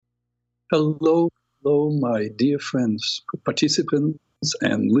Hello, hello, my dear friends, participants,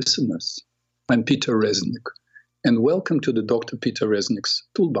 and listeners. I'm Peter Reznik, and welcome to the Dr. Peter Reznik's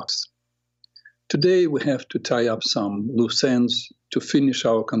Toolbox. Today we have to tie up some loose ends to finish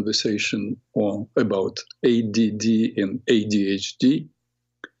our conversation about ADD and ADHD,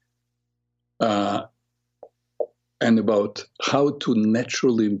 and about how to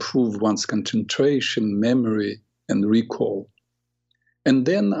naturally improve one's concentration, memory, and recall. And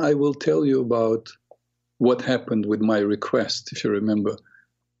then I will tell you about what happened with my request, if you remember,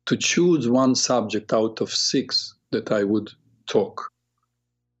 to choose one subject out of 6 that I would talk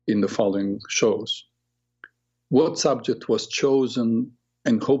in the following shows. What subject was chosen,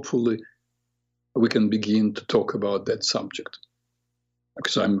 and hopefully we can begin to talk about that subject,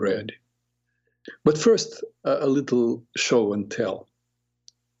 because I'm ready. But first, a little show and tell.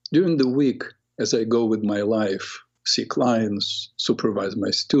 During the week, as I go with my life, see clients, supervise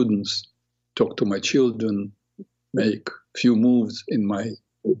my students, talk to my children, make few moves in my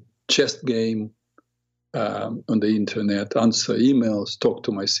chess game on the internet, answer emails, talk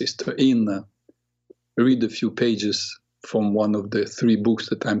to my sister Inna, read a few pages from one of the 3 books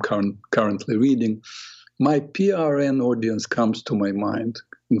that I'm currently reading, my PRN audience comes to my mind,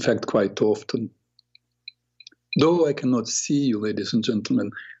 in fact, quite often. Though I cannot see you, ladies and gentlemen,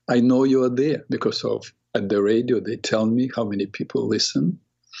 I know you are there because at the radio, they tell me how many people listen.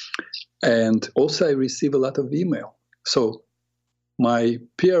 And also I receive a lot of email. So my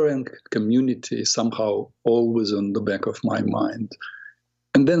PRN community is somehow always on the back of my mind.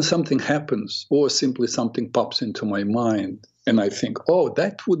 And then something happens, or simply something pops into my mind. And I think, oh,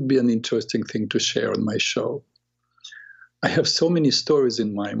 that would be an interesting thing to share on my show. I have so many stories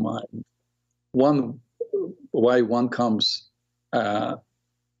in my mind. Why one comes, not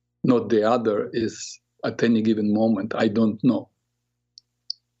the other, is at any given moment, I don't know.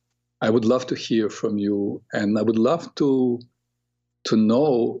 I would love to hear from you, and I would love to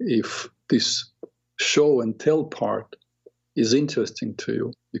know if this show and tell part is interesting to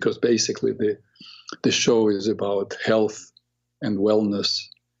you, because basically the show is about health and wellness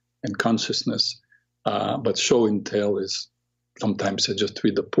and consciousness, but show and tell is sometimes I just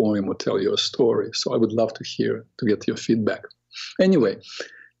read a poem or tell you a story. So I would love to get your feedback. Anyway,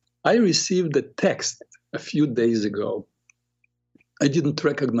 I received a text a few days ago. I didn't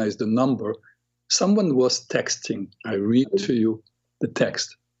recognize the number. Someone was texting. I read to you the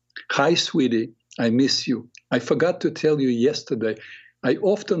text. Hi, sweetie, I miss you. I forgot to tell you yesterday, I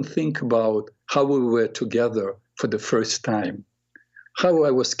often think about how we were together for the first time, how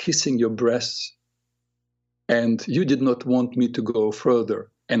I was kissing your breasts, and you did not want me to go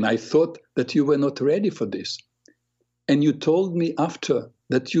further. And I thought that you were not ready for this. And you told me after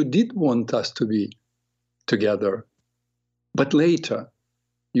that you did want us to be together. But later,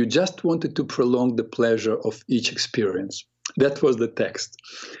 you just wanted to prolong the pleasure of each experience. That was the text.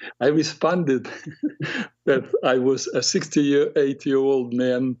 I responded that I was a 68-year-old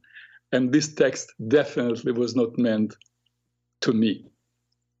man, and this text definitely was not meant to me.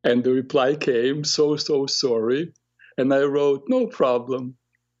 And the reply came, so sorry. And I wrote, no problem.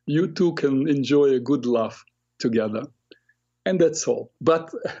 You two can enjoy a good laugh together. And that's all.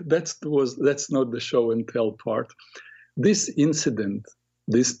 But that's not the show and tell part. This incident,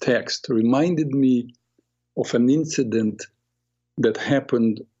 this text, reminded me of an incident that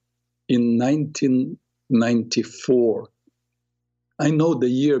happened in 1994. I know the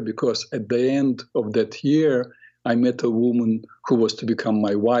year because at the end of that year, I met a woman who was to become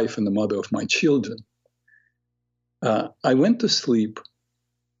my wife and the mother of my children. I went to sleep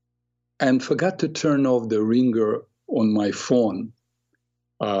and forgot to turn off the ringer on my phone.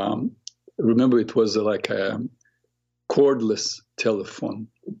 Remember, it was like a cordless telephone.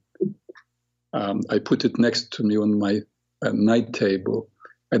 I put it next to me on my night table.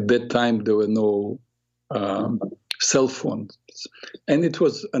 At that time, there were no cell phones. And it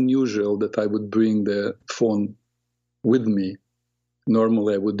was unusual that I would bring the phone with me.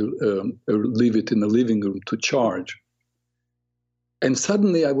 Normally, I would leave it in the living room to charge. And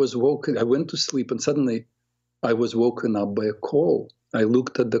suddenly I was woken. I went to sleep, and suddenly I was woken up by a call. I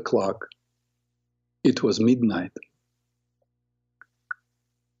looked at the clock. It was midnight.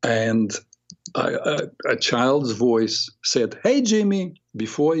 And a child's voice said, "Hey, Jimmy,"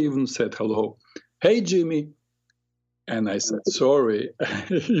 before I even said hello. "Hey, Jimmy." And I said, "Sorry,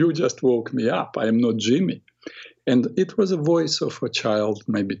 you just woke me up. I am not Jimmy." And it was a voice of a child,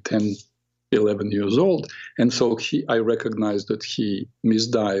 maybe 10, 11 years old. And so I recognized that he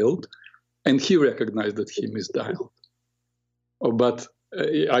misdialed, and he recognized that he misdialed. But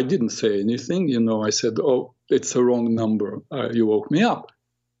I didn't say anything, I said, "Oh, it's a wrong number. You woke me up."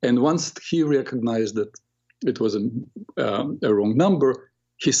 And once he recognized that it was a wrong number,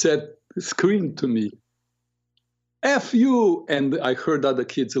 he screamed to me, "F you!" And I heard other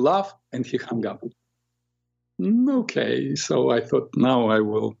kids laugh, and he hung up. Okay, so I thought, now I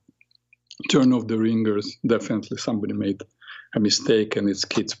will turn off the ringers. Definitely somebody made a mistake, and it's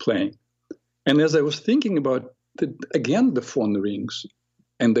kids playing. And as I was thinking about it, again, the phone rings,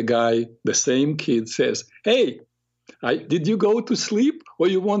 and the guy, the same kid, says, "Hey, did you go to sleep, or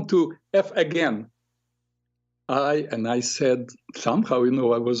you want to F again?" I said, somehow,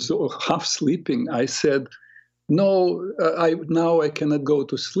 I was half sleeping. I said, "No, now I cannot go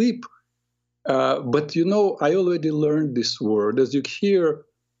to sleep. But I already learned this word. As you hear,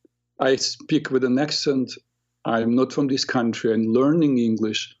 I speak with an accent. I'm not from this country. I'm learning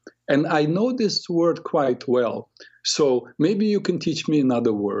English. And I know this word quite well. So maybe you can teach me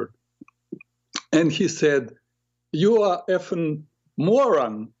another word." And he said, "You are effing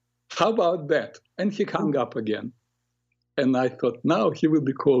moron. How about that?" And he hung up again. And I thought, now he will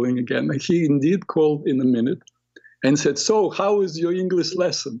be calling again. And he indeed called in a minute and said, "So how is your English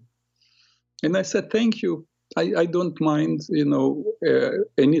lesson?" And I said, "Thank you. I don't mind,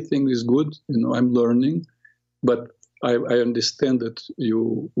 anything is good. I'm learning. But I understand that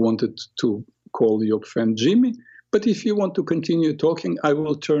you wanted to call your friend Jimmy. But if you want to continue talking, I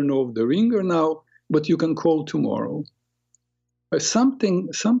will turn off the ringer now, but you can call tomorrow."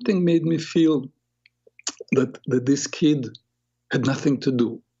 Something made me feel that this kid had nothing to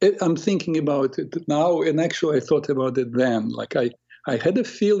do. I'm thinking about it now, and actually I thought about it then. Like I had a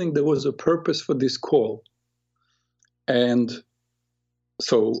feeling there was a purpose for this call. And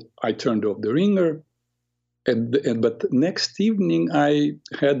so I turned off the ringer. But next evening I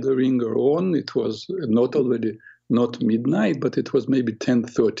had the ringer on. It was not midnight, but it was maybe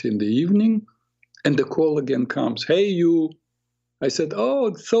 10:30 in the evening. And the call again comes. "Hey, you." I said, "Oh,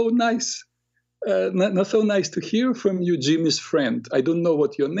 it's so nice. Not so nice to hear from you, Jimmy's friend. I don't know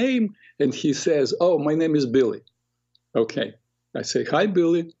what your name." And he says, "Oh, my name is Billy." Okay. I say, "Hi,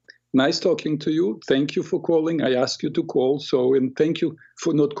 Billy. Nice talking to you. Thank you for calling. I asked you to call. And thank you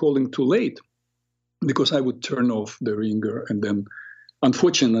for not calling too late, because I would turn off the ringer and then,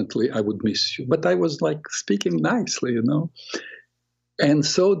 unfortunately, I would miss you." But I was like speaking nicely, And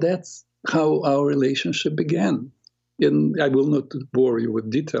so that's how our relationship began. And I will not bore you with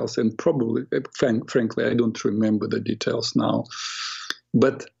details, and probably, frankly, I don't remember the details now.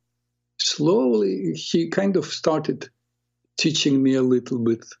 But slowly, he kind of started teaching me a little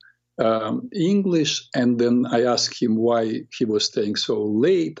bit English, and then I asked him why he was staying so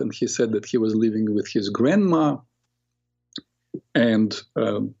late, and he said that he was living with his grandma, and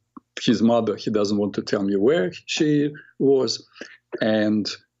his mother, he doesn't want to tell me where she was, and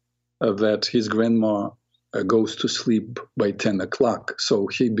that his grandma goes to sleep by 10 o'clock, so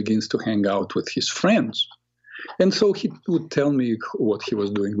he begins to hang out with his friends. And so he would tell me what he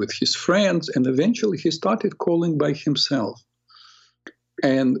was doing with his friends, and eventually he started calling by himself.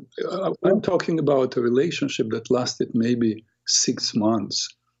 And I'm talking about a relationship that lasted maybe 6 months.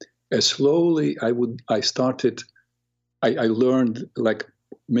 Slowly, I learned, like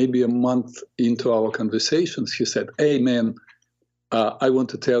maybe a month into our conversations, he said, "Hey, man, I want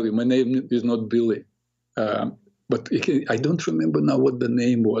to tell you, my name is not Billy." But I don't remember now what the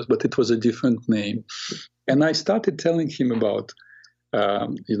name was, but it was a different name. And I started telling him about,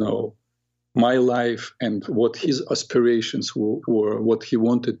 my life and what his aspirations were, what he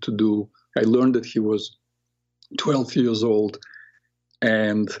wanted to do. I learned that he was 12 years old,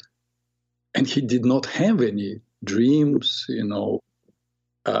 and he did not have any dreams,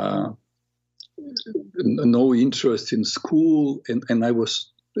 no interest in school. And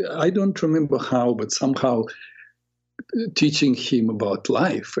I don't remember how, but somehow teaching him about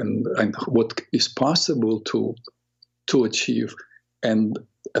life and what is possible to achieve. And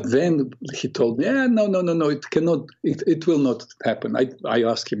then he told me, no, it cannot, it will not happen. I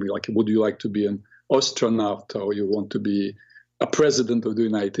asked him, like, would you like to be an astronaut, or you want to be a president of the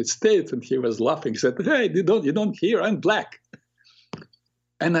United States? And he was laughing. He said, "Hey, you don't hear, I'm black."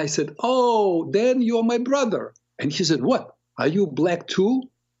 And I said, "Oh, then you're my brother." And he said, "What? Are you black too?"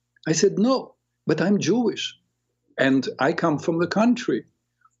 I said, "No, but I'm Jewish. And I come from the country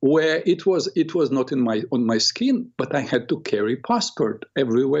where it was not on my skin, but I had to carry passport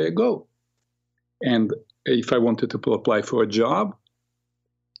everywhere I go. And if I wanted to apply for a job,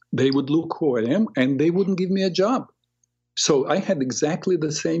 they would look who I am and they wouldn't give me a job. So I had exactly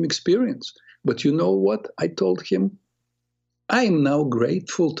the same experience. But you know what? I told him, I am now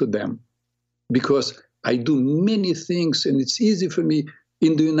grateful to them because I do many things and it's easy for me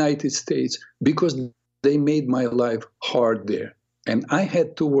in the United States because they made my life hard there. And I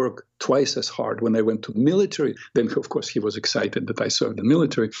had to work twice as hard when I went to military. Then, of course, he was excited that I served in the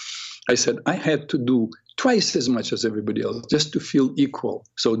military. I said I had to do twice as much as everybody else just to feel equal,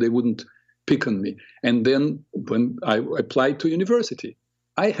 so they wouldn't pick on me. And then when I applied to university,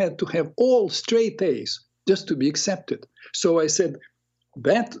 I had to have all straight A's just to be accepted. So I said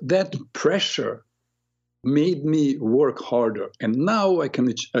that pressure made me work harder, and now I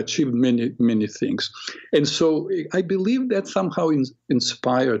can achieve many things. And so I believe that somehow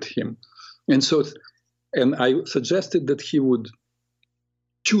inspired him. And I suggested that he would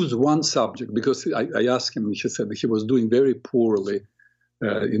choose one subject, because I asked him, he said he was doing very poorly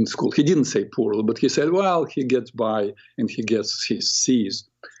in school. He didn't say poorly, but he said, well, he gets by and he gets his C's.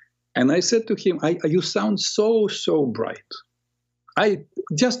 And I said to him, you sound so bright.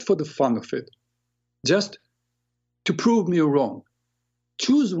 Just for the fun of it, just to prove me wrong,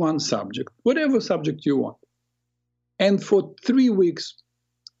 choose one subject, whatever subject you want. And for 3 weeks,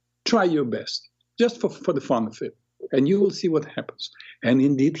 try your best, just for the fun of it. And you will see what happens. And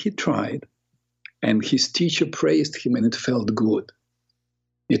indeed, he tried. And his teacher praised him, and it felt good.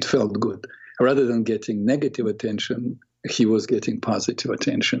 It felt good. Rather than getting negative attention, he was getting positive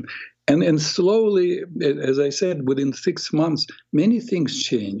attention. And slowly, as I said, within 6 months, many things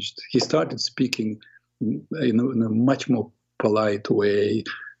changed. He started speaking in a much more polite way.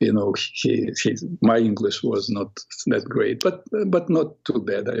 My English was not that great, but not too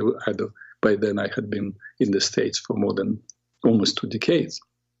bad. By then I had been in the States for more than almost 2 decades.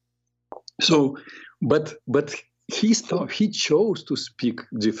 So, but he chose to speak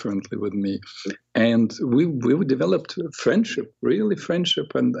differently with me, and we developed friendship, really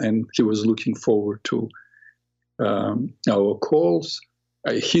friendship, and he was looking forward to our calls.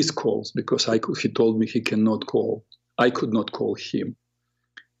 His calls, because he told me he cannot call. I could not call him.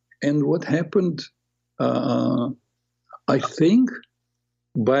 And what happened, I think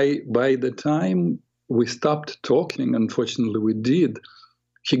by the time we stopped talking, unfortunately we did,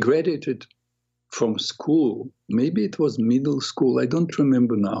 he graduated from school. Maybe it was middle school, I don't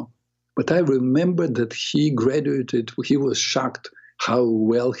remember now. But I remember that he graduated, he was shocked how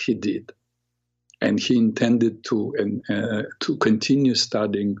well he did. And he intended to continue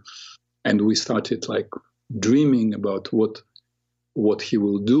studying, and we started like dreaming about what he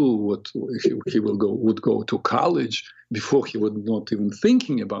will do, what he would go to college. Before, he was not even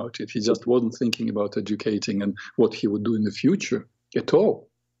thinking about it. He just wasn't thinking about educating and what he would do in the future at all.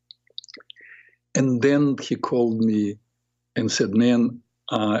 And then he called me and said, "Man,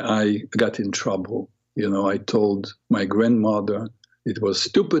 I got in trouble. I told my grandmother. It was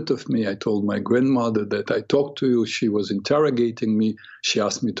stupid of me. I told my grandmother that I talked to you. She was interrogating me. She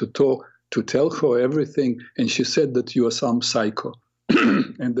asked me to tell her everything. And she said that you are some psycho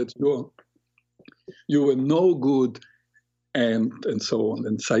and that you were no good, and so on.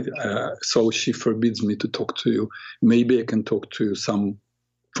 And so she forbids me to talk to you. Maybe I can talk to you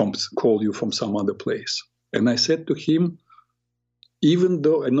call you from some other place." And I said to him, even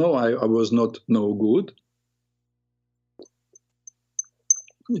though I know I was not no good,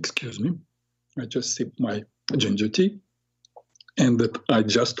 excuse me, I just sipped my ginger tea, and that I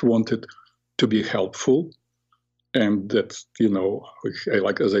just wanted to be helpful, and that,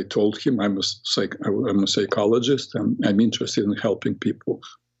 like as I told him, I'm a psychologist, and I'm interested in helping people.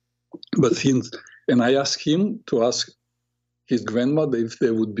 And I asked him to ask his grandmother if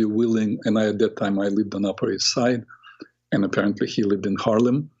they would be willing, and at that time I lived on Upper East Side, and apparently he lived in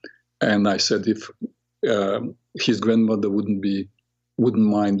Harlem, and I said if his grandmother wouldn't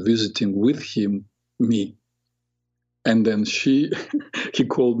mind visiting with me. And then he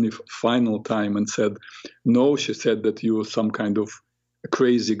called me final time and said, no, she said that you were some kind of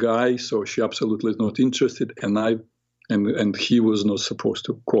crazy guy, so she absolutely is not interested, and he was not supposed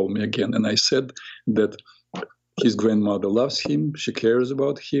to call me again. And I said that his grandmother loves him, she cares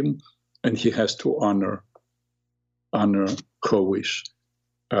about him, and he has to honor her wish.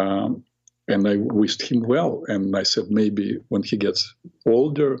 And I wished him well. And I said, maybe when he gets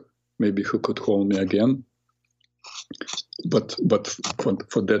older, maybe he could call me again. But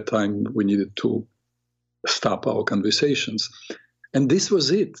for that time, we needed to stop our conversations. And this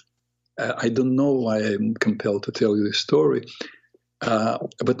was it. I don't know why I'm compelled to tell you this story.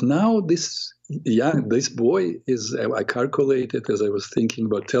 But now this boy is, I calculated as I was thinking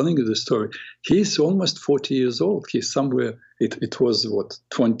about telling you the story, he's almost 40 years old. He's somewhere, it was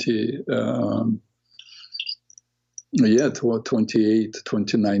 28,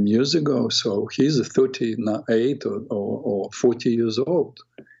 29 years ago. So he's 38 or 40 years old.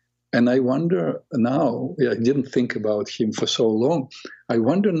 And I wonder now, I didn't think about him for so long. I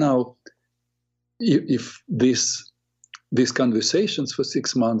wonder now if this these conversations for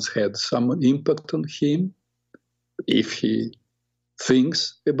 6 months had some impact on him. If he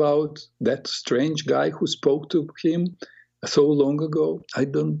thinks about that strange guy who spoke to him so long ago, I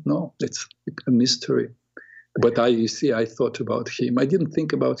don't know. It's a mystery. But you see, I thought about him. I didn't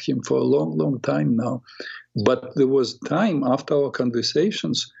think about him for a long, long time now. But there was time after our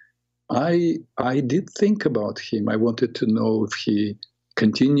conversations, I did think about him. I wanted to know if he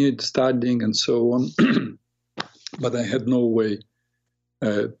continued studying and so on. But I had no way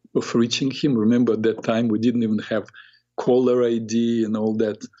of reaching him. Remember, at that time, we didn't even have caller ID and all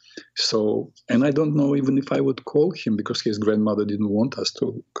that. So, and I don't know even if I would call him because his grandmother didn't want us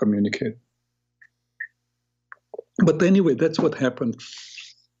to communicate. But anyway, that's what happened.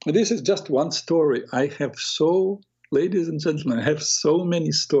 This is just one story. I have ladies and gentlemen, I have so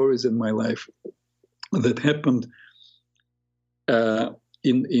many stories in my life that happened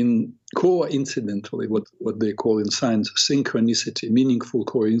in coincidentally, what they call in science synchronicity, meaningful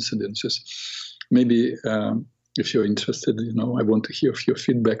coincidences. Maybe if you're interested, I want to hear your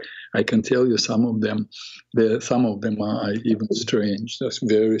feedback. I can tell you some of them. Some of them are even strange. That's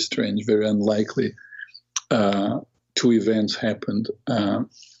very strange, very unlikely. Two events happened,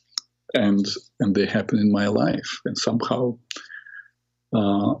 and they happened in my life, and somehow,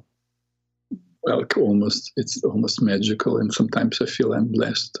 it's almost magical. And sometimes I feel I'm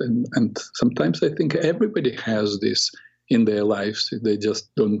blessed, and sometimes I think everybody has this in their lives. They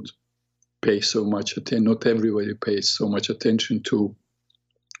just don't pay so much attention. Not everybody pays so much attention to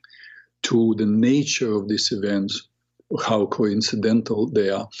the nature of these events, how coincidental they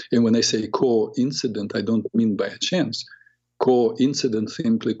are. And when I say coincident, I don't mean by a chance. Coincident,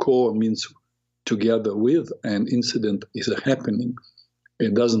 simply co means together with, and incident is a happening.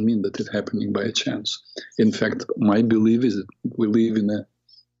 It doesn't mean that it's happening by a chance. In fact, my belief is that we live in a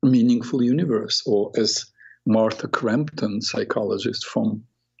meaningful universe, or as Martha Crampton, psychologist from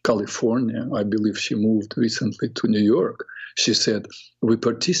California, I believe she moved recently to New York, she said, we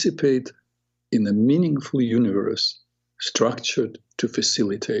participate in a meaningful universe structured to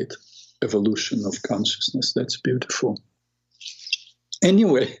facilitate evolution of consciousness. That's beautiful.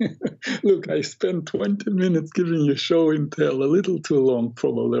 Anyway, look, I spent 20 minutes giving you show and tell, a little too long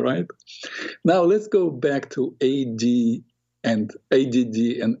probably, right? Now let's go back to ADD and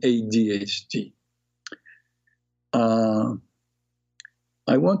ADHD.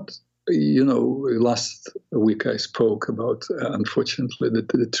 I want, last week I spoke about, unfortunately,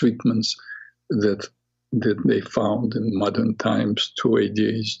 the treatments that they found in modern times to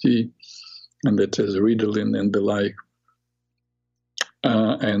ADHD, and that is Ritalin and the like,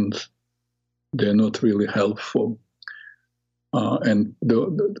 and they're not really helpful. And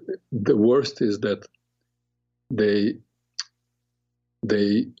the worst is that they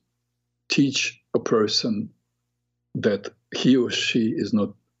teach a person that he or she is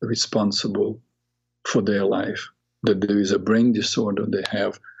not responsible for their life, that there is a brain disorder they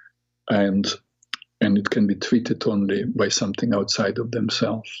have, and it can be treated only by something outside of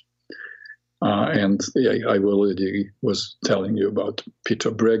themselves. And I already was telling you about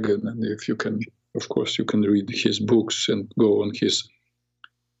Peter Bregan, and if you can, of course, you can read his books and go on his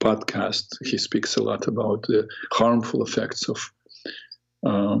podcast. He speaks a lot about the harmful effects of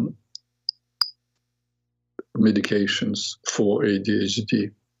medications for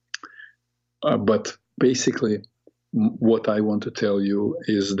ADHD. But basically, what I want to tell you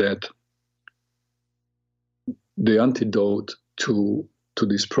is that the antidote to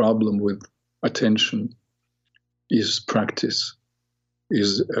this problem with attention is practice,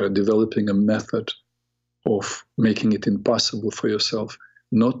 is developing a method of making it impossible for yourself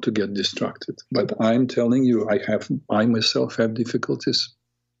not to get distracted. But I'm telling you, I myself have difficulties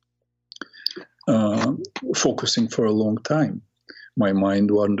focusing for a long time. My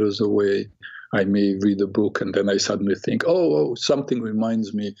mind wanders away. I may read a book and then I suddenly think, oh, something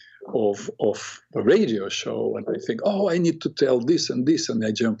reminds me of a radio show. And I think, oh, I need to tell this and this. And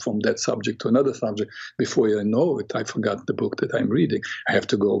I jump from that subject to another subject. Before I know it, I forgot the book that I'm reading. I have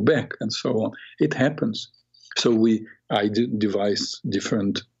to go back and so on. It happens. So I devise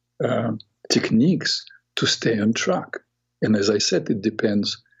different techniques to stay on track. And as I said, it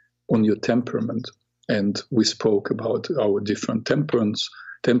depends on your temperament. And we spoke about our different temperaments,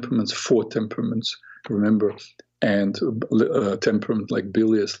 4 temperaments, remember, and temperament like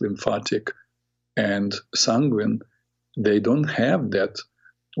bilious, lymphatic, and sanguine, they don't have that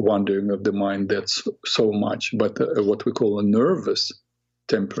wandering of the mind that's so much, but what we call a nervous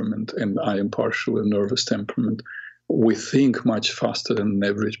temperament, and I am partially a nervous temperament, we think much faster than an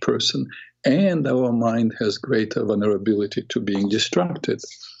average person, and our mind has greater vulnerability to being distracted.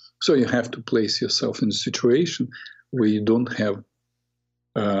 So you have to place yourself in a situation where you don't have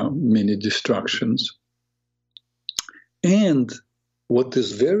many distractions. And what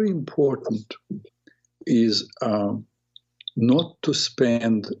is very important is not to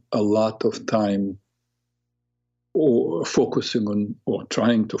spend a lot of time or focusing on or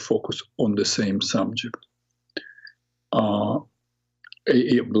trying to focus on the same subject.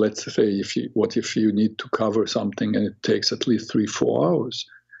 Let's say if you need to cover something and it takes at least 3-4 hours,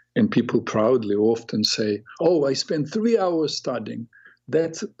 and people proudly often say, "Oh, I spent 3 hours studying."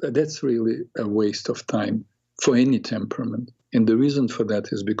 That's really a waste of time for any temperament. And the reason for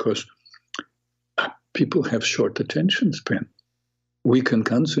that is because people have short attention span. We can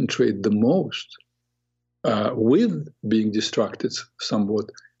concentrate the most with being distracted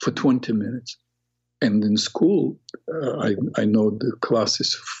somewhat for 20 minutes. And in school, I know the class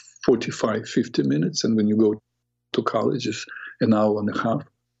is 45, 50 minutes, and when you go to college, it's an hour and a half.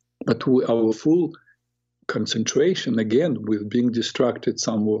 But our full concentration, again, with being distracted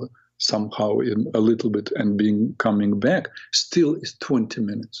somehow in a little bit and coming back, still is 20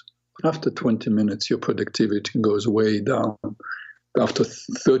 minutes. After 20 minutes, your productivity goes way down. After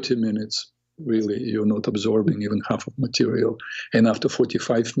 30 minutes, really, you're not absorbing even half of material. And after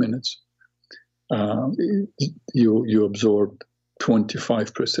 45 minutes, you absorb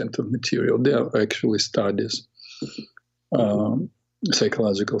 25% of material. There are actually studies,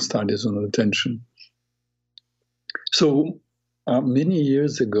 psychological studies on attention. So many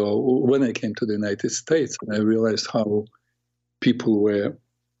years ago, when I came to the United States, and I realized how people were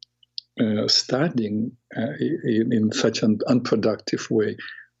studying in such an unproductive way,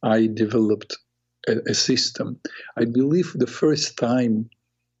 I developed a system. I believe the first time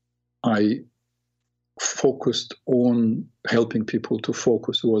I focused on helping people to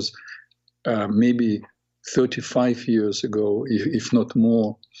focus was maybe 35 years ago, if not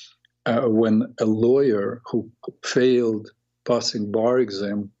more, when a lawyer who failed passing bar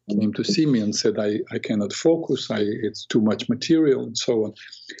exam came to see me and said, I cannot focus, it's too much material and so on.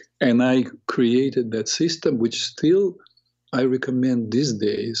 And I created that system, which still I recommend these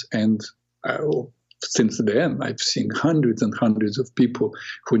days. And since then, I've seen hundreds and hundreds of people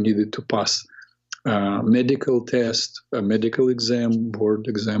who needed to pass medical test, a medical exam, board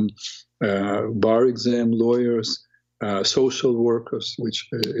exam, bar exam, lawyers, social workers, which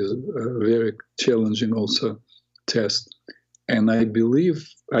is a very challenging also test. And I believe,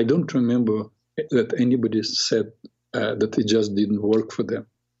 I don't remember that anybody said that it just didn't work for them.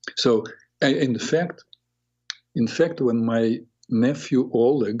 So in fact, when my nephew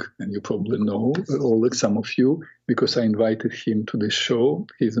Oleg, and you probably know Oleg, some of you, because I invited him to this show,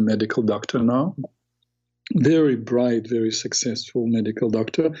 he's a medical doctor now, very bright, very successful medical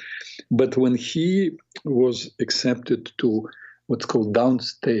doctor. But when he was accepted to what's called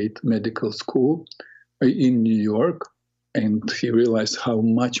downstate medical school in New York, and he realized how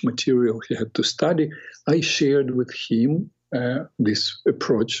much material he had to study, I shared with him this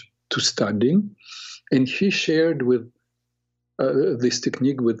approach to studying, and he shared with this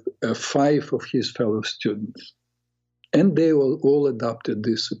technique with 5 of his fellow students. And they all adopted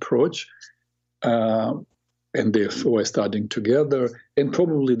this approach, and therefore were studying together, and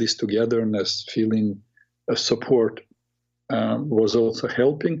probably this togetherness, feeling of support was also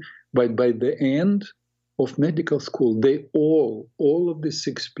helping. But by the end of medical school, they all of the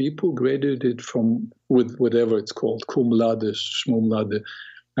 6 people graduated with whatever it's called, cum laude, schmum laude,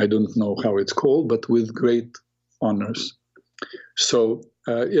 I don't know how it's called, but with great honors. So,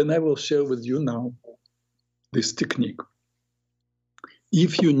 and I will share with you now this technique.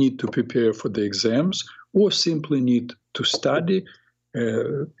 If you need to prepare for the exams or simply need to study,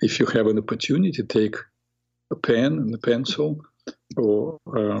 if you have an opportunity, take a pen and a pencil, or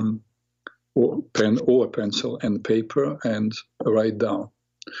pen or a pencil and paper and write down.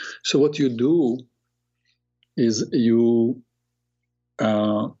 So what you do is you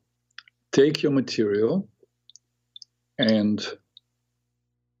take your material and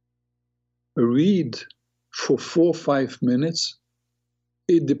read for 4 or 5 minutes.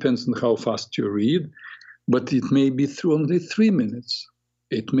 It depends on how fast you read, but it may be through only 3 minutes.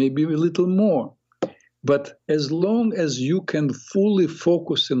 It may be a little more. But as long as you can fully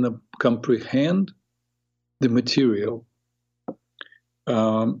focus and comprehend the material,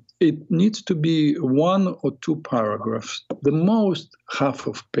 it needs to be 1 or 2 paragraphs, the most half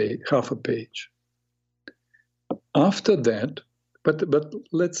a page. After that, but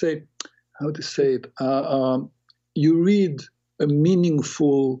let's say, how to say it, you read a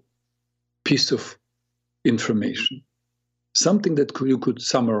meaningful piece of information, something that you could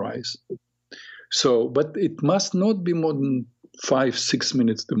summarize. So, but it must not be more than 5-6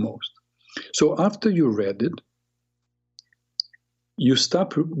 minutes the most. So after you read it, you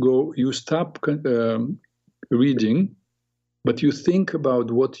stop reading, but you think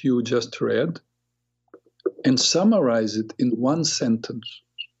about what you just read and summarize it in one sentence,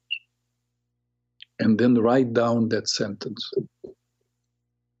 and then write down that sentence.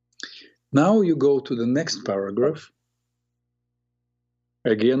 Now you go to the next paragraph.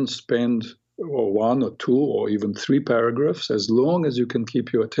 Again, spend one or two or even 3 paragraphs, as long as you can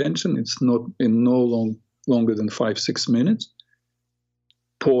keep your attention. It's not in longer than 5-6 minutes.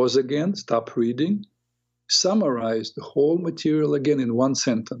 Pause again, stop reading, summarize the whole material again in one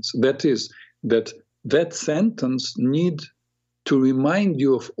sentence. That is, that sentence needs to remind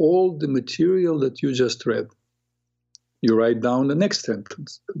you of all the material that you just read. You write down the next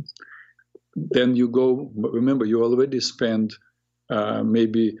sentence. Then you go, remember, you already spent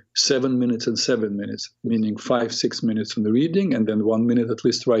maybe 7 minutes and 7 minutes, meaning 5-6 minutes on the reading, and then 1 minute at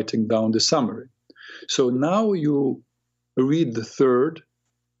least writing down the summary. So now you read the third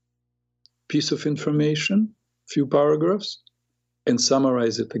piece of information, few paragraphs, and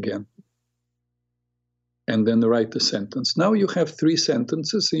summarize it again. And then write the sentence. Now you have 3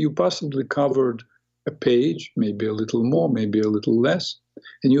 sentences, and you possibly covered a page, maybe a little more, maybe a little less,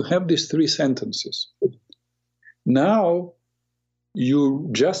 and you have these 3 sentences. Now you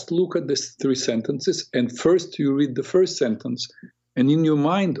just look at these 3 sentences, and first you read the first sentence, and in your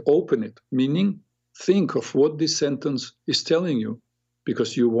mind open it, meaning think of what this sentence is telling you,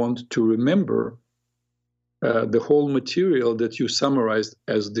 because you want to remember the whole material that you summarized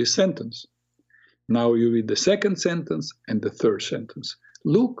as this sentence. Now you read the second sentence and the third sentence.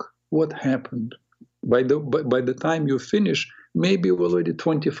 Look what happened. By the time you finish, maybe already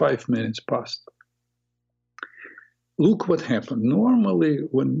 25 minutes passed. Look what happened. Normally,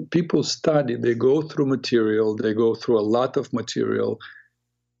 when people study, they go through material, they go through a lot of material,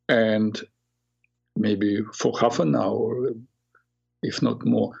 and maybe for half an hour, if not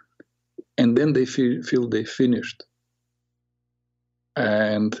more, and then they feel they finished.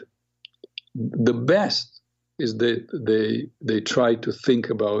 And the best is that they try to think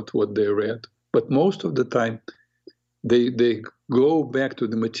about what they read, but most of the time they go back to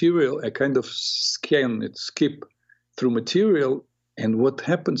the material and kind of scan it, skip through material, and what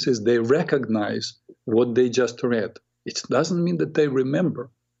happens is they recognize what they just read. It doesn't mean that they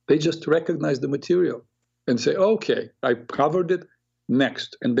remember. They just recognize the material and say, okay, I covered it,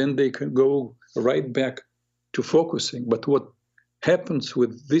 next. And then they can go right back to focusing. But what happens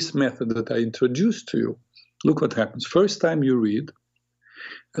with this method that I introduced to you, look what happens. First time you read,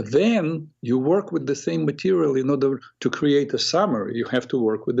 then you work with the same material. In order to create a summary, you have to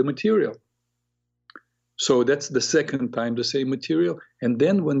work with the material. So that's the second time the same material. And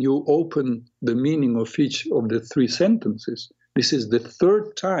then when you open the meaning of each of the 3 sentences, this is the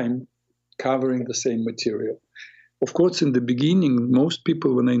third time covering the same material. Of course, in the beginning, most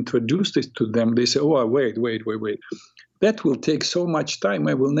people, when I introduce this to them, they say, oh, wait. That will take so much time.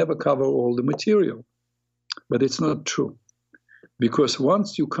 I will never cover all the material. But it's not true. Because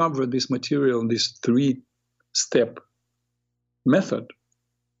once you cover this material in this 3-step method,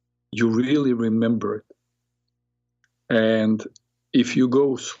 you really remember it. And if you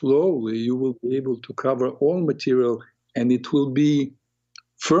go slowly, you will be able to cover all material, and it will be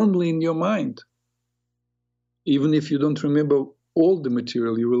firmly in your mind. Even if you don't remember all the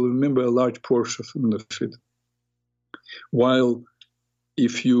material, you will remember a large portion of it. While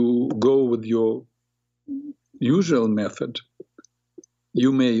if you go with your usual method,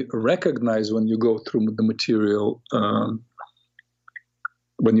 you may recognize when you go through the material,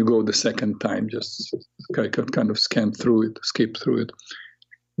 when you go the second time, just kind of scan through it, skip through it,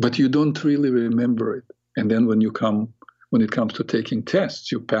 but you don't really remember it. And then when it comes to taking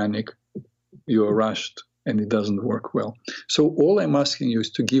tests, you panic, you are rushed, and it doesn't work well. So all I'm asking you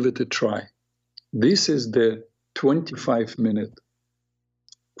is to give it a try. This is the 25-minute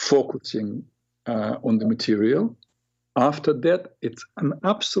focusing on the material. After that, it's an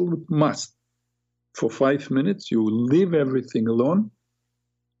absolute must. For 5 minutes, you leave everything alone,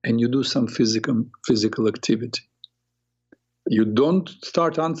 and you do some physical activity. You don't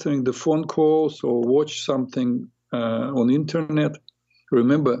start answering the phone calls or watch something on internet.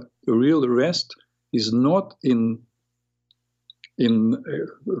 Remember, the real rest is not in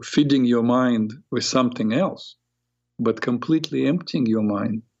feeding your mind with something else, but completely emptying your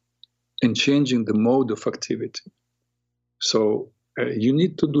mind and changing the mode of activity. So you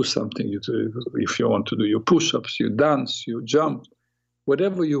need to do something. If you want to do your push-ups, you dance, you jump,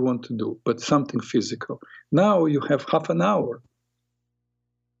 whatever you want to do, but something physical. Now you have half an hour.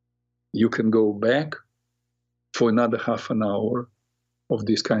 You can go back for another half an hour of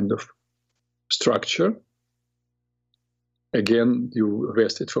this kind of structure. Again, you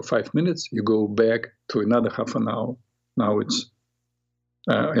rested for 5 minutes, you go back to another half an hour. Now it's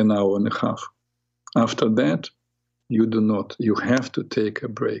an hour and a half. After that, you do not. You have to take a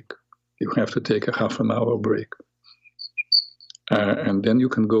break. You have to take a half an hour break. And then you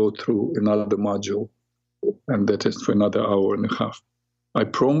can go through another module, and that is for another hour and a half. I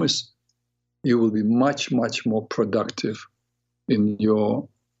promise you will be much, much more productive in your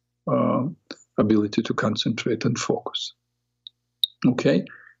ability to concentrate and focus. Okay?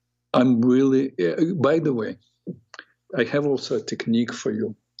 I'm really, by the way, I have also a technique for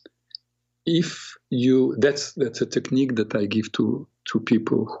you. If you, that's a technique that I give to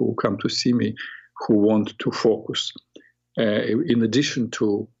people who come to see me who want to focus. In addition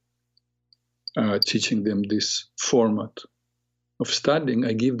to teaching them this format of studying,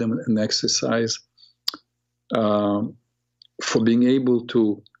 I give them an exercise for being able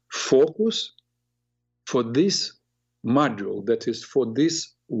to focus for this module, that is for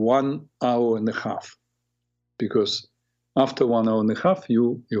this 1 hour and a half. Because after 1 hour and a half,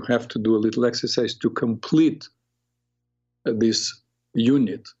 you have to do a little exercise to complete this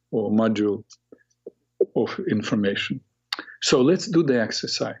unit or module of information. So let's do the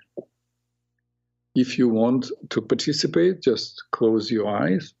exercise. If you want to participate, just close your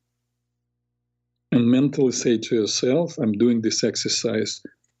eyes and mentally say to yourself, I'm doing this exercise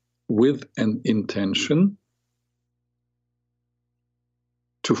with an intention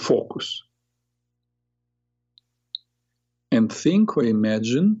to focus. And think or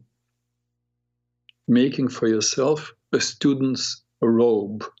imagine making for yourself a student's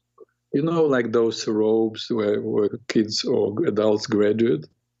robe. You know, like those robes where kids or adults graduate?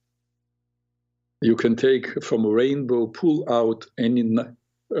 You can take from a rainbow, pull out any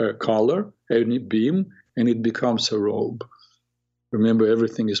color, any beam, and it becomes a robe. Remember,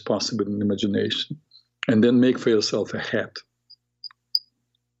 everything is possible in imagination. And then make for yourself a hat.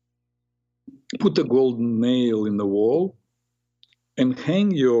 Put a golden nail in the wall and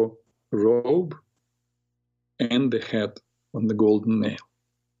hang your robe and the hat on the golden nail.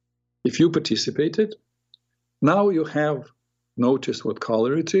 If you participated, now you have noticed what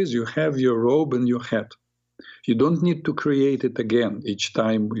color it is. You have your robe and your hat. You don't need to create it again each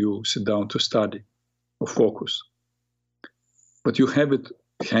time you sit down to study or focus. But you have it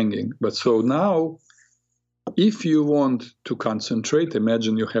hanging. But so now, if you want to concentrate,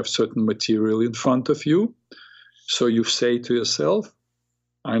 imagine you have certain material in front of you. So you say to yourself,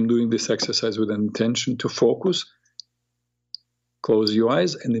 I'm doing this exercise with an intention to focus. Close your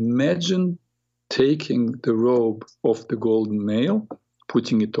eyes and imagine taking the robe of the golden nail,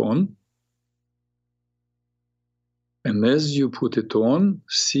 putting it on. And as you put it on,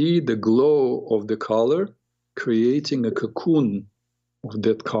 see the glow of the color, creating a cocoon of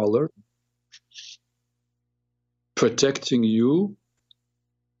that color, protecting you.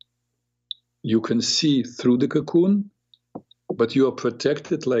 You can see through the cocoon, but you are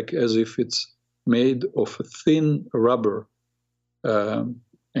protected like as if it's made of a thin rubber.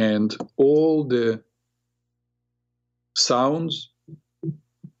 And all the sounds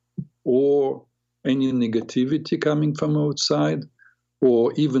or any negativity coming from outside,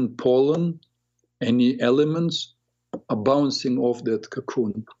 or even pollen, any elements are bouncing off that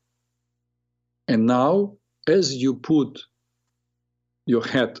cocoon. And now, as you put your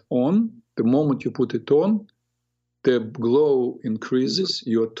hat on, the moment you put it on, the glow increases,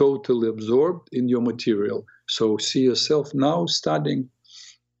 you're totally absorbed in your material. So see yourself now studying.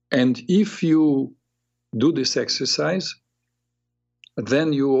 And if you do this exercise,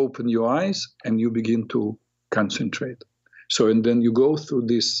 then you open your eyes and you begin to concentrate. So, and then you go through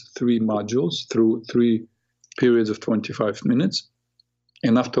these 3 modules, through 3 periods of 25 minutes.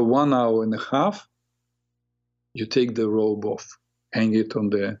 And after 1 hour and a half, you take the robe off, hang it on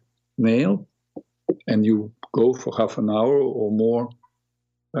the nail, and you go for half an hour or more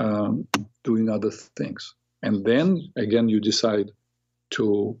doing other things. And then, again, you decide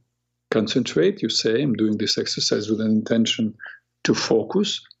to concentrate. You say, I'm doing this exercise with an intention to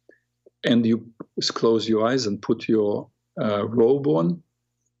focus. And you close your eyes and put your robe on,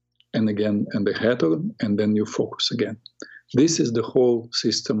 and again, and the hat on, and then you focus again. This is the whole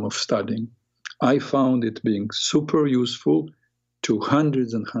system of studying. I found it being super useful to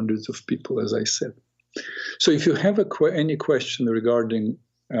hundreds and hundreds of people, as I said. So if you have any question regarding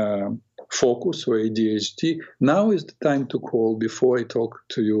focus or ADHD, now is the time to call before I talk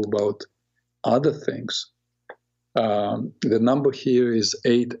to you about other things. The number here is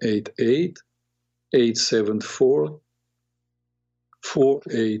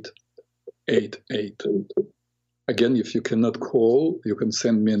 888-874-4888. Again, if you cannot call, you can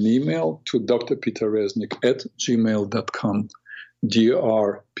send me an email to drpeterreznik@gmail.com,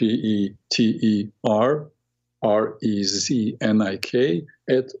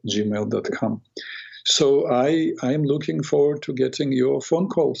 drpeterreznik@gmail.com. So I'm looking forward to getting your phone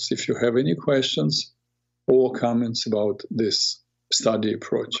calls if you have any questions or comments about this study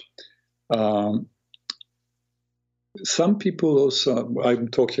approach. Some people also, I'm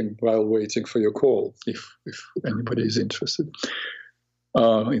talking while waiting for your call, if anybody is interested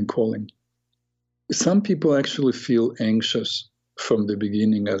in calling. Some people actually feel anxious from the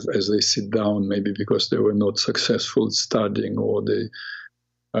beginning as they sit down, maybe because they were not successful at studying, or they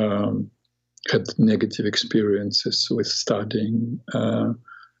had negative experiences with studying,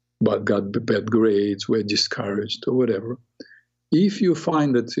 but got bad grades, were discouraged, or whatever. If you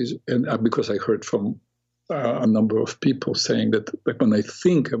find that, and because I heard from a number of people saying that, like, when I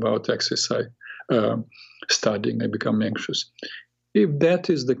think about exercise, studying, I become anxious. If that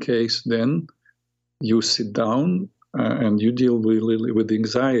is the case, then you sit down and you deal really with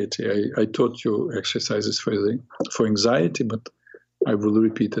anxiety. I taught you exercises for anxiety, but I will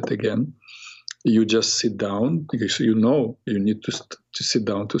repeat it again. You just sit down because you know you need to sit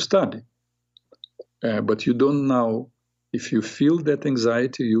down to study, but you don't know. If you feel that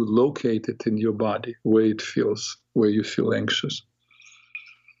anxiety, you locate it in your body, where it feels, where you feel anxious.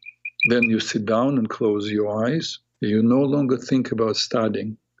 Then you sit down and close your eyes. You no longer think about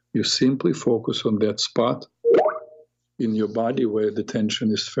studying. You simply focus on that spot in your body where the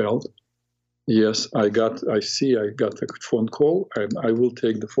tension is felt. Yes, I got a phone call, and I will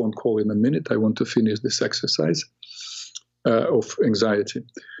take the phone call in a minute. I want to finish this exercise of anxiety.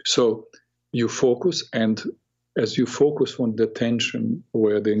 So you focus, and as you focus on the tension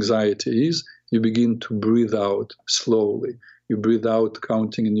where the anxiety is, you begin to breathe out slowly. You breathe out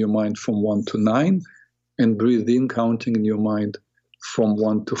counting in your mind from 1 to 9, and breathe in counting in your mind from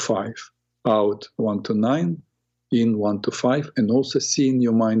 1 to 5. Out 1 to 9, in 1 to 5, and also see in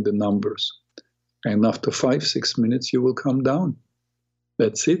your mind the numbers. And after 5-6 minutes, you will come down.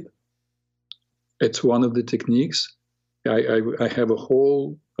 That's it. It's one of the techniques. I have a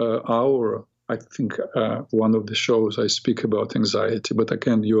whole hour, I think, one of the shows I speak about anxiety, but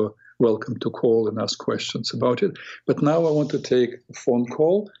again, you're welcome to call and ask questions about it. But now I want to take a phone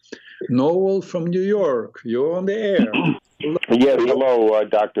call. Noel from New York, you're on the air. Yes, hello,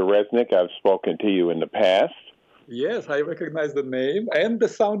 Dr. Reznik. I've spoken to you in the past. Yes, I recognize the name and the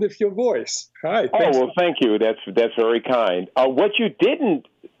sound of your voice. Hi. Oh, well, thank you. That's very kind. What you didn't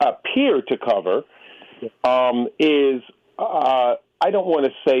appear to cover is, I don't want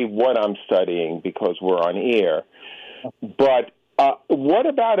to say what I'm studying because we're on air, but what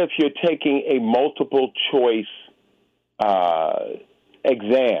about if you're taking a multiple choice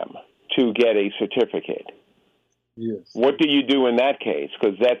exam to get a certificate? Yes. What do you do in that case?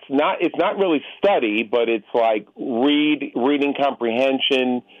 Because it's not really study, but it's like reading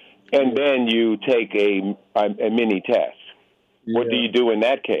comprehension, and then you take a mini test. Yeah. What do you do in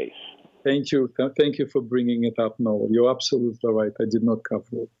that case? Thank you. Thank you for bringing it up, Noel. You're absolutely right. I did not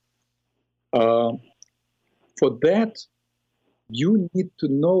cover it. For that, you need to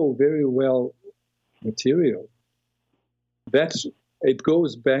know very well material. It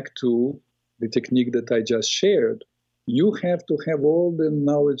goes back to the technique that I just shared. You have to have all the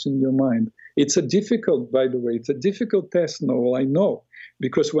knowledge in your mind. It's a difficult, by the way, it's a difficult test, Noel, I know,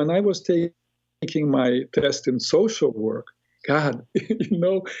 because when I was taking my test in social work, God,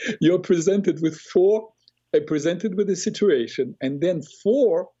 you're presented with I presented with a situation, and then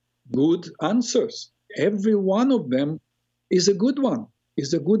 4 good answers. Every one of them is a good one,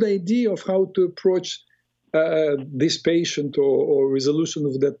 is a good idea of how to approach this patient or resolution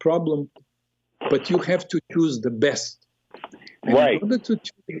of that problem. But you have to choose the best. And right. In order to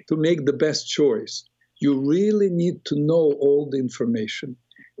make the best choice, you really need to know all the information.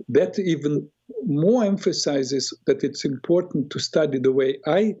 That even more emphasizes that it's important to study the way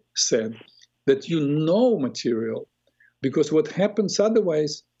I said, that you know material. Because what happens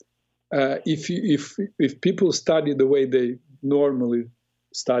otherwise, if people study the way they normally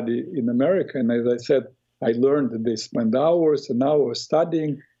study in America, and as I said, I learned that they spend hours and hours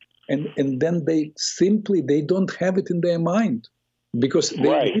studying, and then they don't have it in their mind, because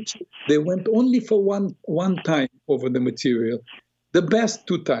they went only for one time over the material, the best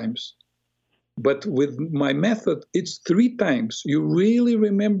 2 times. But with my method, it's 3 times. You really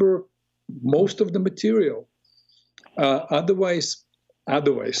remember most of the material. Otherwise,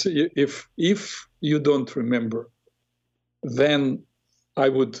 if you don't remember, then I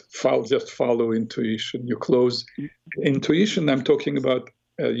would just follow intuition. You close intuition. I'm talking about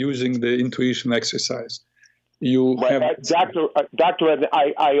using the intuition exercise. you But have... Dr. Reznik,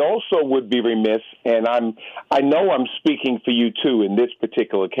 I also would be remiss, and I know I'm speaking for you too in this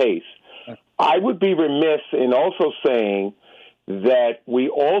particular case. I would be remiss in also saying that we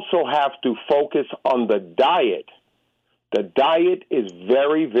also have to focus on the diet. The diet is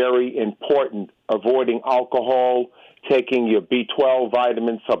very, very important. Avoiding alcohol, taking your B12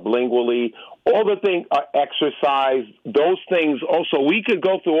 vitamins sublingually, all the things, exercise, those things also. We could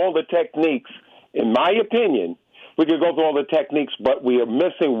go through all the techniques. In my opinion, we could go through all the techniques, but we are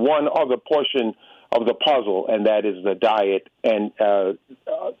missing one other portion of the puzzle, and that is the diet and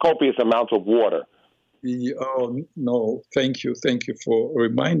copious amounts of water. Oh, no, thank you. Thank you for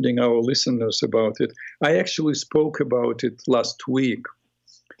reminding our listeners about it. I actually spoke about it last week.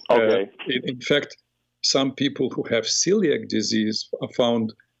 Okay. In fact, some people who have celiac disease are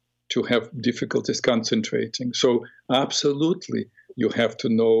found to have difficulties concentrating. So absolutely, you have to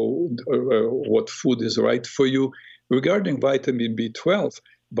know what food is right for you. Regarding vitamin B12,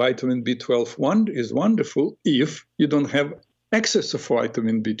 vitamin B12 is wonderful if you don't have excess of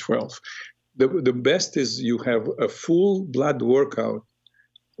vitamin B12. The best is you have a full blood workup,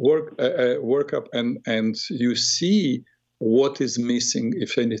 and you see what is missing,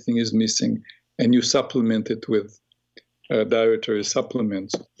 if anything is missing, and you supplement it with dietary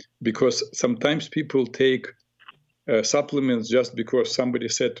supplements. Because sometimes people take supplements just because somebody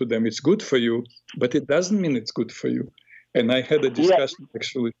said to them it's good for you, but it doesn't mean it's good for you. And I had a discussion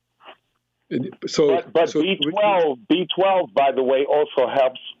actually. So, but B12, by the way, also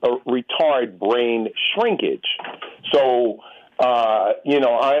helps retard brain shrinkage. So,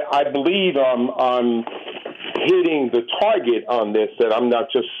 I believe I'm hitting the target on this. That I'm not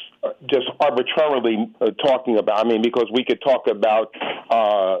just arbitrarily talking about. I mean, because we could talk about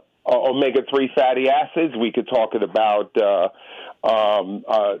omega-3 fatty acids. We could talk about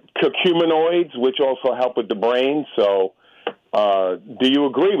curcuminoids, which also help with the brain. So. Do you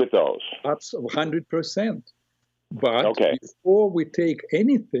agree with those? Absolutely, 100%. But before we take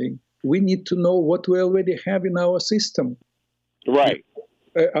anything, we need to know what we already have in our system. Right.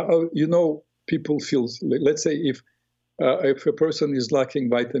 People feel, let's say if a person is lacking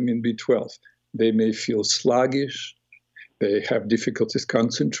vitamin B12, they may feel sluggish, they have difficulties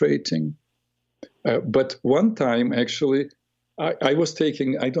concentrating. But one time, actually, I was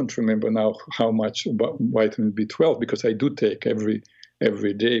taking, I don't remember now how much vitamin B12, because I do take every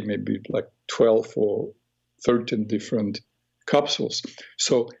day, maybe like 12 or 13 different capsules.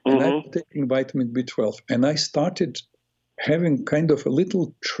 So and I was taking vitamin B12, and I started having kind of a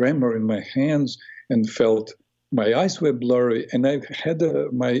little tremor in my hands and felt my eyes were blurry. And I had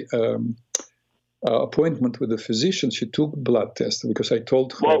my appointment with a physician. She took blood tests because I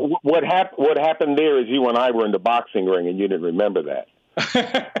told her. Well, what happened there is you and I were in the boxing ring, and you didn't remember that.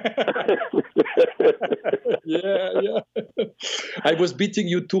 Yeah. I was beating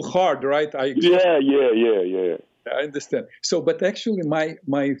you too hard, right? Yeah. I understand. So, but actually,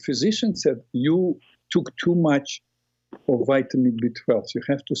 my physician said you took too much of vitamin B12. You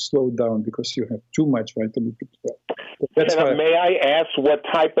have to slow down because you have too much vitamin B12. May I ask what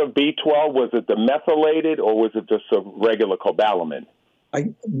type of B12? Was it the methylated or was it just a regular cobalamin?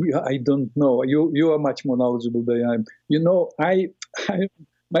 I don't know. You are much more knowledgeable than I am.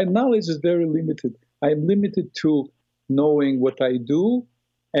 My knowledge is very limited. I'm limited to knowing what I do,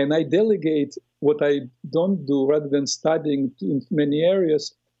 and I delegate what I don't do rather than studying in many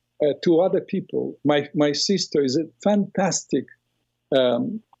areas to other people. My sister is a fantastic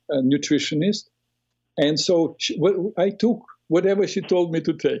nutritionist. And so I took whatever she told me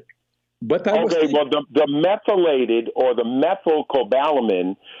to take. But the methylated or the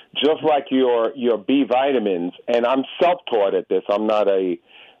methylcobalamin, just like your B vitamins, and I'm self-taught at this. I'm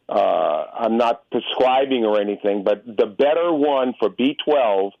not prescribing or anything, but the better one for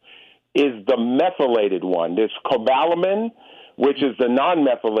B12 is the methylated one. There's cobalamin, which is the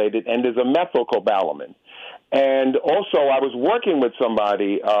non-methylated, and there's a methylcobalamin. And also, I was working with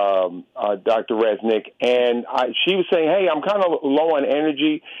somebody, Dr. Reznik, and she was saying, hey, I'm kind of low on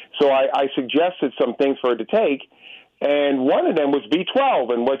energy, so I suggested some things for her to take, and one of them was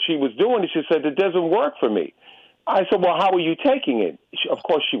B12, and what she was doing is she said, it doesn't work for me. I said, well, how are you taking it? Of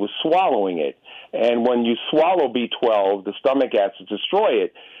course, she was swallowing it, and when you swallow B12, the stomach acids destroy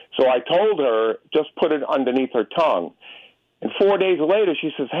it. So I told her, just put it underneath her tongue. And 4 days later,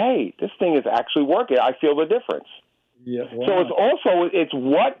 she says, hey, this thing is actually working. I feel the difference. Yeah, wow. So it's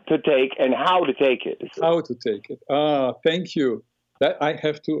what to take and how to take it. How to take it. Thank you. That I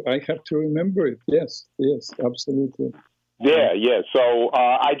have to remember it. Yes, absolutely. Yeah. So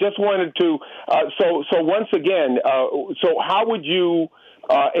I just wanted to, so once again, so how would you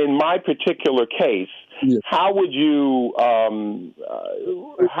in my particular case, Yes. how would you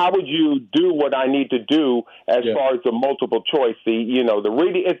do what I need to do as far as the multiple choice? The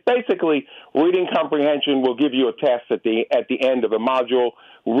reading. It's basically reading comprehension will give you a test at the end of a module.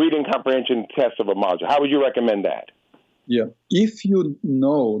 Reading comprehension test of a module. How would you recommend that? Yeah. If you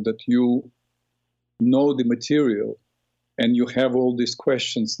know that you know the material and you have all these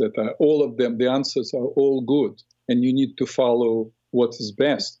questions that are all of them, the answers are all good, and you need to follow what is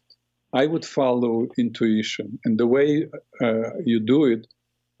best, I would follow intuition. And the way you do it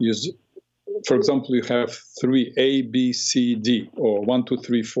is, for example, you have 3 A, B, C, D, or 1, 2,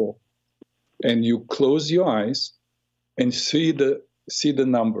 3, 4, and you close your eyes and see the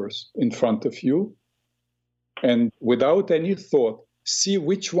numbers in front of you, and without any thought, see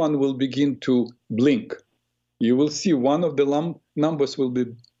which one will begin to blink. You will see one of the numbers will be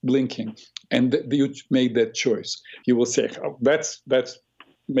blinking, and you make that choice. You will say, oh, that's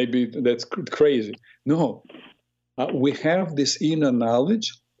crazy. No, we have this inner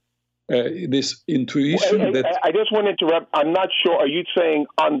knowledge, this intuition. I just want to interrupt. I'm not sure. Are you saying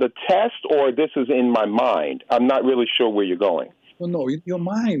on the test, or this is in my mind? I'm not really sure where you're going. No, in your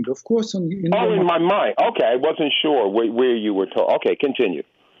mind, of course. In my mind. Okay, I wasn't sure where you were told. Okay, continue.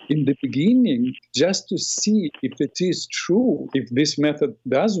 In the beginning, just to see if it is true, if this method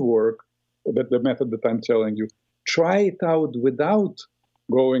does work, the method that I'm telling you, try it out without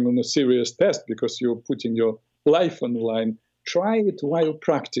going on a serious test because you're putting your life on the line. Try it while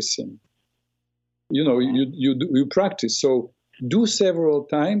practicing. You practice. So do several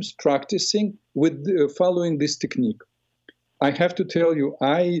times practicing with following this technique. I have to tell you,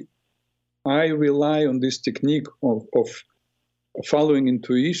 I rely on this technique of following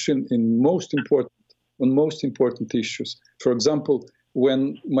intuition in most important issues. For example,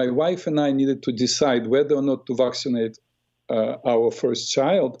 when my wife and I needed to decide whether or not to vaccinate our first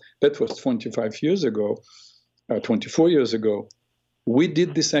child, that was 24 years ago, we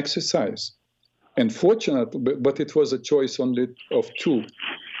did this exercise. And fortunately, but it was a choice only of 2.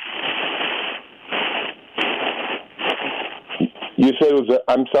 You said it was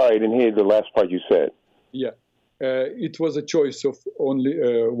I'm sorry, I didn't hear the last part you said. Yeah. It was a choice of only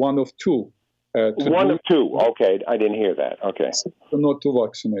one of 2. One of 2. Okay, I didn't hear that. Okay. Not to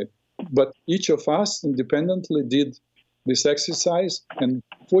vaccinate. But each of us independently did this exercise, and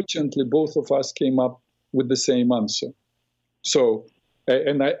fortunately, both of us came up with the same answer. So,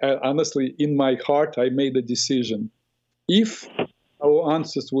 and I honestly, in my heart, I made a decision. If our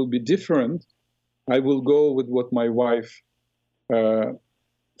answers will be different, I will go with what my wife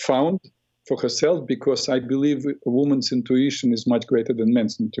found for herself, because I believe a woman's intuition is much greater than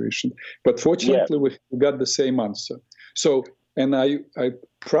men's intuition. But fortunately, we got the same answer. So, and I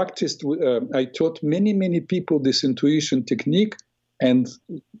practiced, I taught many people this intuition technique, and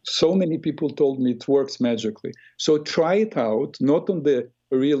so many people told me it works magically. So try it out, not on the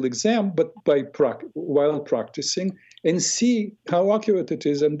real exam, but while practicing, and see how accurate it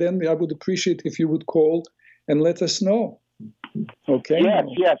is. And then I would appreciate if you would call and let us know. Okay.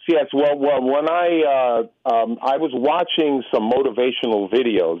 Yes. Well, when I was watching some motivational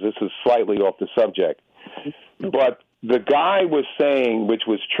videos. This is slightly off the subject, but the guy was saying, which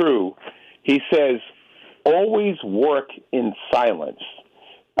was true. He says, always work in silence.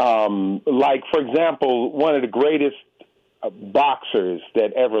 Like, for example, one of the greatest boxers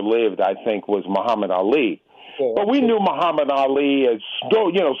that ever lived, I think, was Muhammad Ali. But we knew Muhammad Ali as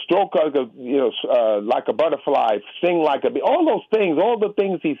stroke like a butterfly, sing like a bee, all those things, all the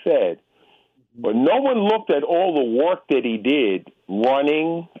things he said. But no one looked at all the work that he did,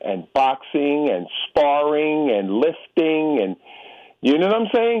 running and boxing and sparring and lifting, and you know what I'm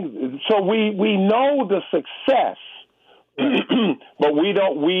saying? So we know the success, but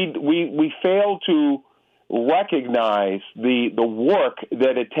we fail to recognize the work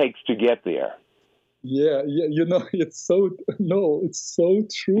that it takes to get there. Yeah, it's so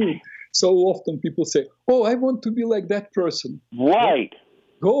true. So often people say, "Oh, I want to be like that person." Right.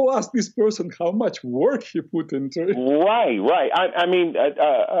 Go ask this person how much work he put into it. Right. I mean,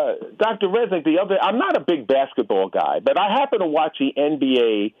 Dr. Reznik, I'm not a big basketball guy, but I happen to watch the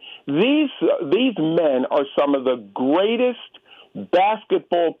NBA. These men are some of the greatest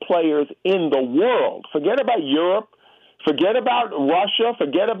basketball players in the world. Forget about Europe. Forget about Russia.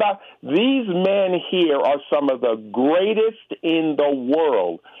 Forget about these men here are some of the greatest in the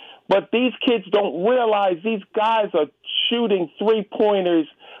world. But these kids don't realize these guys are shooting three-pointers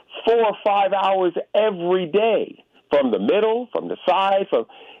 4 or 5 hours every day, from the middle, from the side.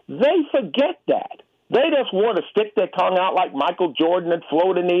 They forget that. They just want to stick their tongue out like Michael Jordan and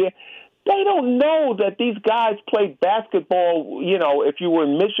float in the air. They don't know that these guys played basketball. You know, if you were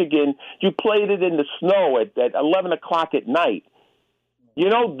in Michigan, you played it in the snow at 11 o'clock at night. You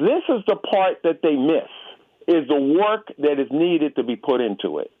know, this is the part that they miss, is the work that is needed to be put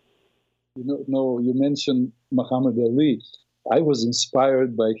into it. You know, you mentioned Muhammad Ali. I was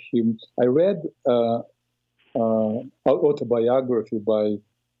inspired by him. I read an autobiography by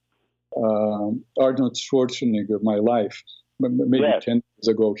Arnold Schwarzenegger, My Life. Maybe Yes. 10 years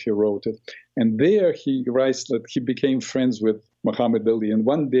ago he wrote it. And there he writes that he became friends with Muhammad Ali. And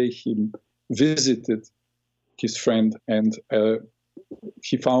one day he visited his friend, and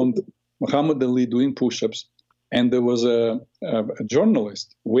he found Muhammad Ali doing push-ups. And there was a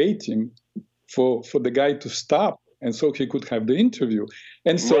journalist waiting for the guy to stop, and so he could have the interview.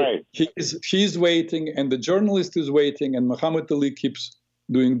 And so Right. he's waiting, and the journalist is waiting, and Muhammad Ali keeps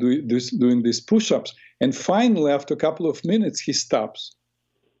doing these push-ups. And finally, after a couple of minutes, he stops.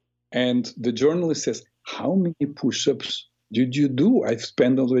 And the journalist says, "How many push-ups did you do? I've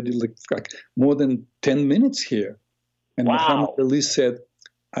spent already like more than 10 minutes here." And Wow. Muhammad Ali said,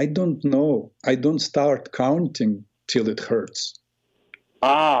 "I don't know. I don't start counting till it hurts."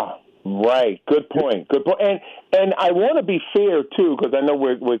 Ah, right. Good point. Good point. And I want to be fair too, because I know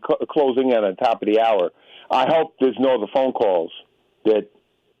we're closing in on the top of the hour. I hope there's no other phone calls.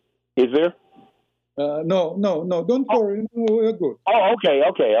 Is there? No. Don't worry. No, we're good. Oh, okay.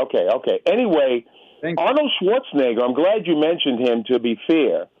 Anyway, Thank you. Arnold Schwarzenegger. I'm glad you mentioned him. To be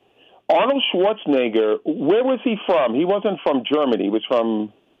fair, Arnold Schwarzenegger. Where was he from? He wasn't from Germany. He was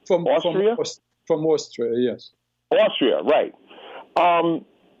from Austria. From Austria, yes. Austria, right.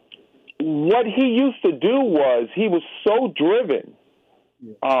 What he used to do was he was so driven.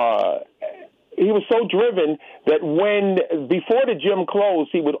 He was so driven that before the gym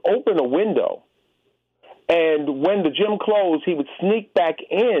closed, he would open a window. And when the gym closed, he would sneak back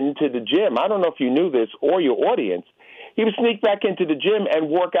into the gym. I don't know if you knew this or your audience. He would sneak back into the gym and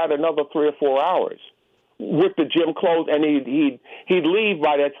work out another 3 or 4 hours with the gym closed, and he'd leave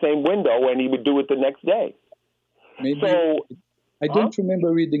by that same window, and he would do it the next day. Maybe So I don't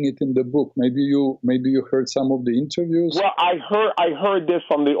remember reading it in the book. Maybe you heard some of the interviews. well, I heard this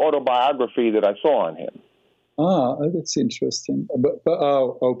from the autobiography that I saw on him. That's interesting. But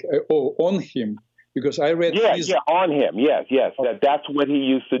okay. Oh, on him, because I read. On him. Yes. That's what he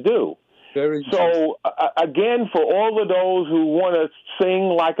used to do. Very so again, for all of those who want to sing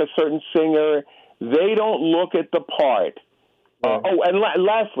like a certain singer, they don't look at the part. And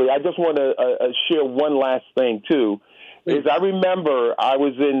lastly, I just want to share one last thing too. Is I remember I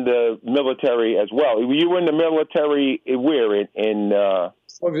was in the military as well. You were in the military where? In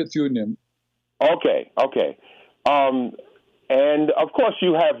Soviet Union. Okay. And of course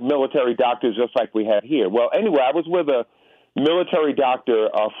you have military doctors just like we have here. Well, anyway, I was with a military doctor,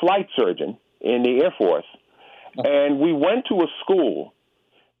 a flight surgeon in the Air Force. And we went to a school,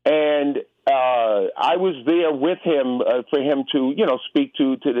 and I was there with him for him to, speak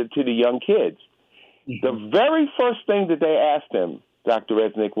to the young kids. Mm-hmm. The very first thing that they asked him, Dr.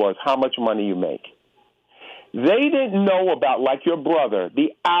 Reznik, was how much money you make. They didn't know about, like your brother,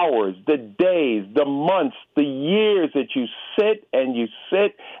 the hours, the days, the months, the years that you sit and you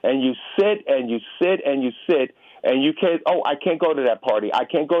sit and you sit and you sit and you sit, and you can't, I can't go to that party. I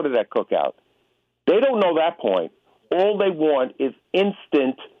can't go to that cookout. They don't know that point. All they want is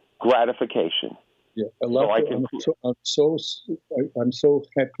instant gratification. Yeah, I'm so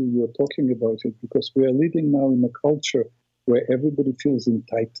happy you're talking about it, because we are living now in a culture where everybody feels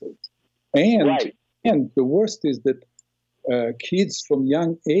entitled. And the worst is that kids from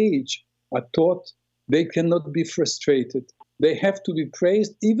young age are taught they cannot be frustrated. They have to be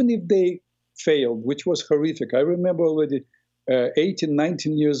praised even if they failed, which was horrific. I remember already 18,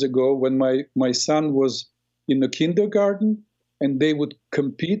 19 years ago when my son was in the kindergarten, and they would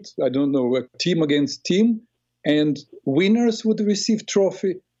compete, I don't know, a team against team, and winners would receive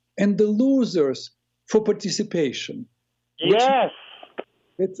trophy, and the losers for participation. Yes.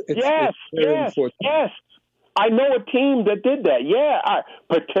 It's very important. Yes. I know a team that did that. Yeah, I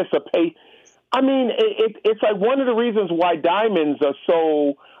participate. I mean, it's like one of the reasons why diamonds are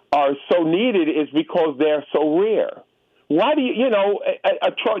so needed is because they're so rare. Why do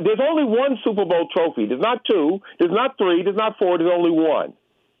there's only one Super Bowl trophy. There's not two. There's not three. There's not four. There's only one.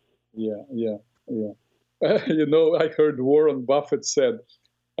 Yeah. I heard Warren Buffett said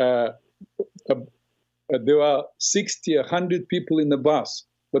there are 60, 100 people in the bus,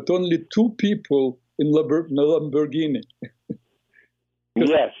 but only 2 people in Lamborghini.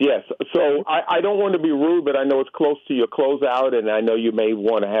 Yes. So I don't want to be rude, but I know it's close to your closeout, and I know you may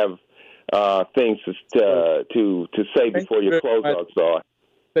want to have things to say before your closeout. So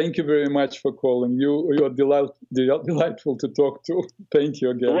Thank you very much for calling. You're delightful to talk to. Thank you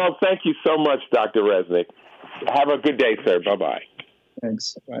again. Well, thank you so much, Dr. Reznik. Have a good day, sir. Bye-bye.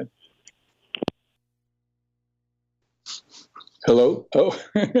 Thanks. Bye. Hello. Oh,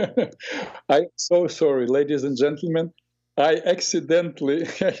 I'm so sorry, ladies and gentlemen. I accidentally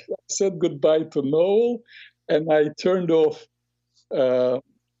said goodbye to Noel, and I turned off not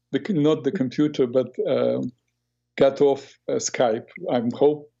the computer, but got off Skype.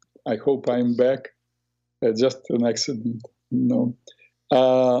 I hope I'm back. Just an accident. No.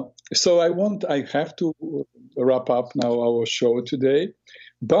 So I have to wrap up now our show today,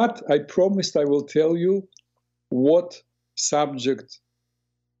 but I promised I will tell you what subject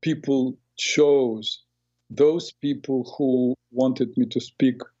people chose. Those people who wanted me to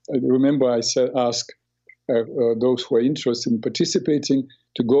speak. Remember, I asked those who are interested in participating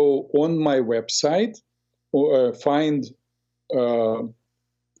to go on my website or find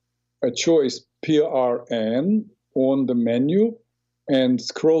a choice PRN on the menu and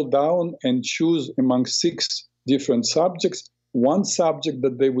scroll down and choose among 6 different subjects, one subject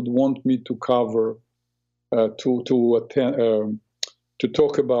that they would want me to cover, to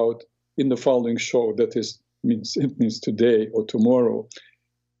talk about in the following show. That means today or tomorrow.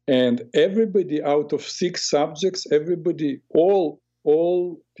 And everybody out of 6 subjects, all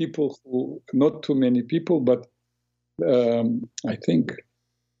people who, not too many people, but I think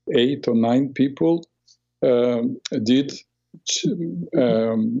 8 or 9 people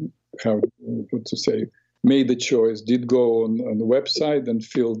made the choice, did go on the website and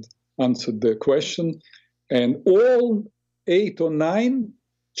answered the question. And all 8 or 9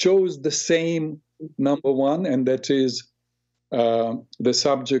 chose the same number 1, and that is the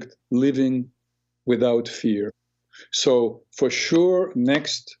subject living without fear. So for sure,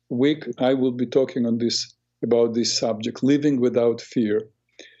 next week I will be talking about this subject, living without fear.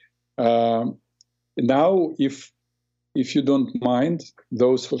 Now, if you don't mind,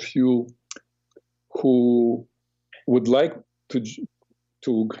 those of you who would like to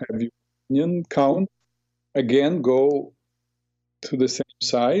have your opinion count, again, go to the same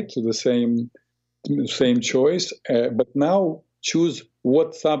site, to the same choice, but now choose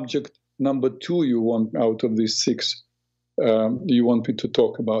what subject number 2 you want out of these 6 you want me to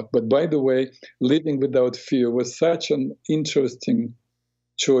talk about. But by the way, living without fear was such an interesting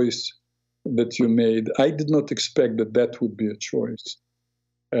choice that you made. I did not expect that would be a choice.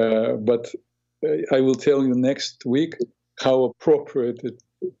 But I will tell you next week how appropriate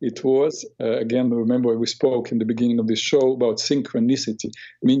it was. Again, remember we spoke in the beginning of this show about synchronicity,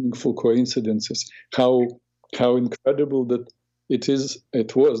 meaningful coincidences, how incredible that it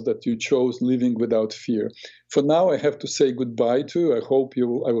was that you chose living without fear. For now, I have to say goodbye to you. I hope I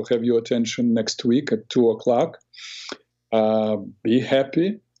will have your attention next week at 2:00. Be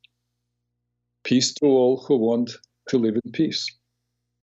happy. Peace to all who want to live in peace.